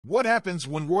What happens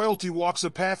when royalty walks a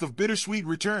path of bittersweet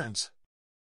returns?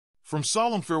 From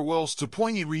solemn farewells to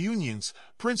poignant reunions,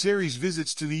 Prince Harry's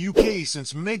visits to the UK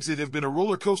since Megxit have been a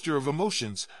roller coaster of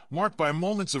emotions, marked by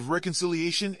moments of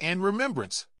reconciliation and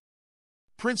remembrance.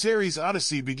 Prince Harry's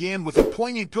odyssey began with a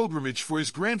poignant pilgrimage for his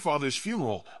grandfather's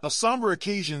funeral, a somber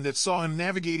occasion that saw him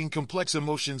navigating complex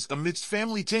emotions amidst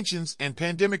family tensions and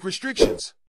pandemic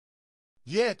restrictions.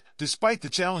 Yet, despite the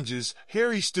challenges,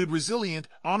 Harry stood resilient,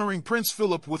 honoring Prince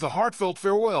Philip with a heartfelt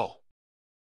farewell.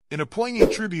 In a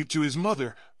poignant tribute to his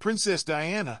mother, Princess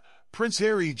Diana, Prince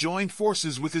Harry joined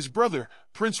forces with his brother,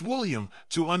 Prince William,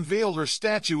 to unveil her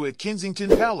statue at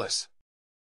Kensington Palace.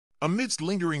 Amidst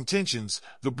lingering tensions,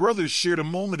 the brothers shared a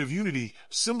moment of unity,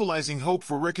 symbolizing hope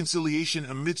for reconciliation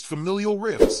amidst familial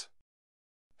rifts.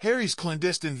 Harry's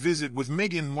clandestine visit with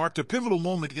Meghan marked a pivotal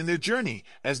moment in their journey,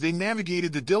 as they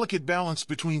navigated the delicate balance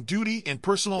between duty and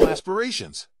personal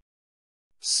aspirations.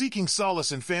 Seeking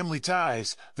solace in family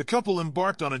ties, the couple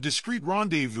embarked on a discreet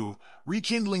rendezvous,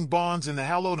 rekindling bonds in the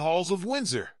hallowed halls of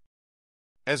Windsor.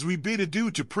 As we bid adieu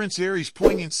to Prince Harry's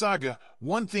poignant saga,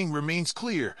 one thing remains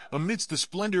clear: amidst the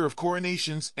splendor of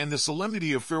coronations and the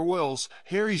solemnity of farewells,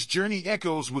 Harry's journey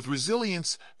echoes with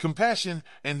resilience, compassion,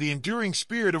 and the enduring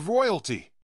spirit of royalty.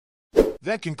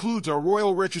 That concludes our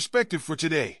royal retrospective for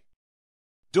today.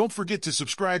 Don't forget to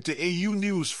subscribe to AU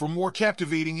News for more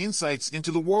captivating insights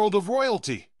into the world of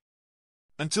royalty.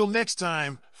 Until next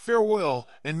time, farewell,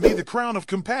 and may the crown of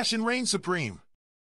compassion reign supreme.